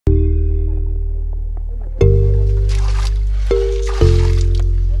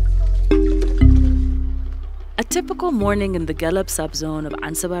typical morning in the Geleb subzone of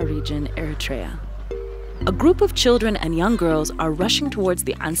Anseba Region, Eritrea. A group of children and young girls are rushing towards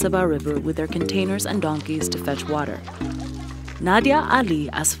the Anseba River with their containers and donkeys to fetch water. Nadya Ali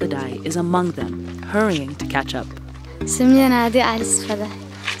Asfeday is among them, hurrying to catch up. اسمي نادية علي أسفداي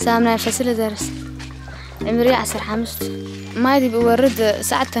سامنا الفصل درس عمري 15 ما يدي بورد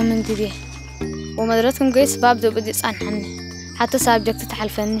ساعتها من دبيه ومدرستكم قيس بابدأ بدي أصحن حني حتى سابجكت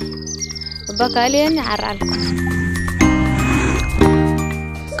تحلفني وبقالي عرعلكم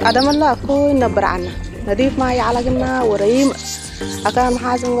قدم الله كوي نبر عنا نضيف ما يعلقنا وريم أكان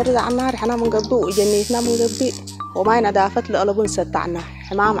محازم ورد عنا رحنا من قبل وجنيتنا من قبل وما ينضافت لقلبون ستعنا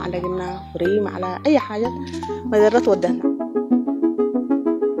حمام علقنا وريم على أي حاجة مدرت ودنا.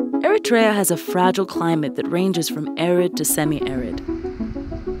 Eritrea has a fragile climate that ranges from arid to semi-arid.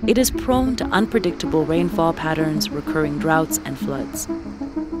 It is prone to unpredictable rainfall patterns, recurring droughts, and floods.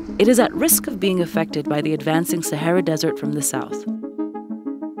 It is at risk of being affected by the advancing Sahara Desert from the south.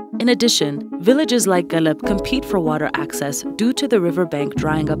 In addition, villages like Geleb compete for water access due to the riverbank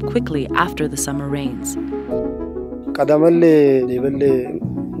drying up quickly after the summer rains.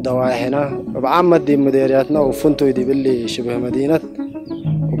 دواحنا بعمد دي مديرياتنا وفنتو دي باللي شبه مدينة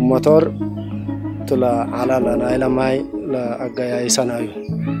ومطار طلع على لنا ماي لا أجاي سنايو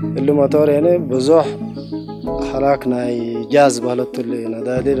اللي مطار يعني بزح حركنا جاز بالت اللي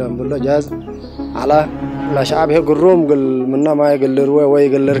ندادي لنبلا جاز على لا شعب هيك الروم قل منا ما يقل روي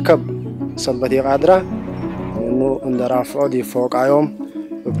ويقل ركب صبتي قادرة إنه عند رافع دي فوق عيوم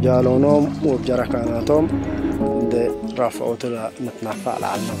وبجالونهم وبجركاناتهم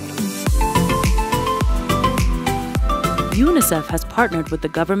UNICEF has partnered with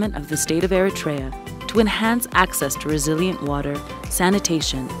the government of the state of Eritrea to enhance access to resilient water,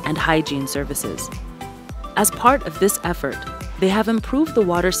 sanitation, and hygiene services. As part of this effort, they have improved the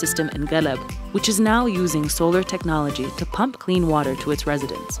water system in Geleb, which is now using solar technology to pump clean water to its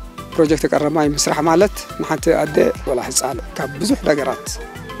residents. Project كرماي مسرح مالت نحن أدي ولا حسال كبزح دقرات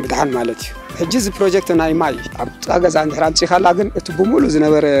بدحن مالتي. هجز بروجكت ناي ماي أجاز عند حرانتي خلاقن تبومولو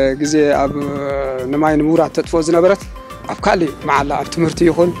زنبر جزء أب نماي نمورة تطفو زنبرت أبكالي مع الله أبتمرتي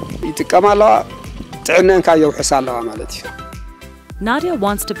يخون يتكمل تعلن كايو حسال الله مالتي. Nadya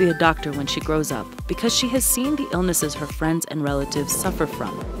wants to be a doctor when she grows up because she has seen the illnesses her friends and relatives suffer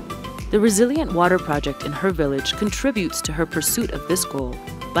from. The Resilient Water Project in her village contributes to her pursuit of this goal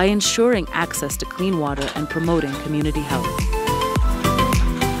by ensuring access to clean water and promoting community health.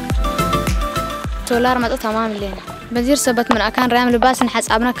 سولار ما تمام لينا بزير سبت من أكان رام لباس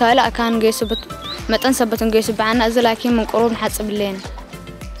نحس أبنا كلا أكان جيسبت متن سبت نجيسب عنا أزل لكن من قرون حس بلينا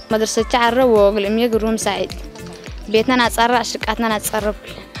مدرسة تعرّ وقلمية قروم سعيد بيتنا نتصرّع شركاتنا نتصرّب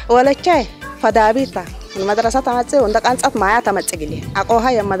ولا شيء فدابيتا المدرسة تعطي وندك أنصت معايا تمتجلي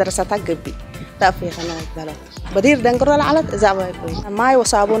أقوها يا مدرسة تجبي تأفي خنا بلد بدير دنقر العلت زعبا يكون ما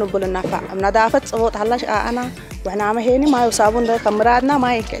يوصابون بقول النفع من دافت صوت هلاش أنا وإحنا عم هيني ما يوصابون ده كمرادنا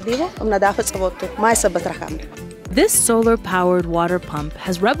ما يكديبه ومن دافت صوته ما يثبت رقم. This solar-powered water pump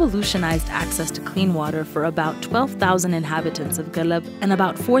has revolutionized access to clean water for about 12,000 inhabitants of Geleb and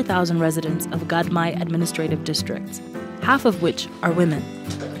about 4,000 residents of Gadmai administrative districts, half of which are women.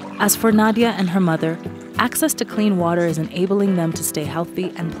 As for Nadya and her mother, access to clean water is enabling them to stay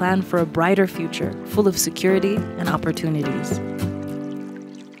healthy and plan for a brighter future full of security and opportunities.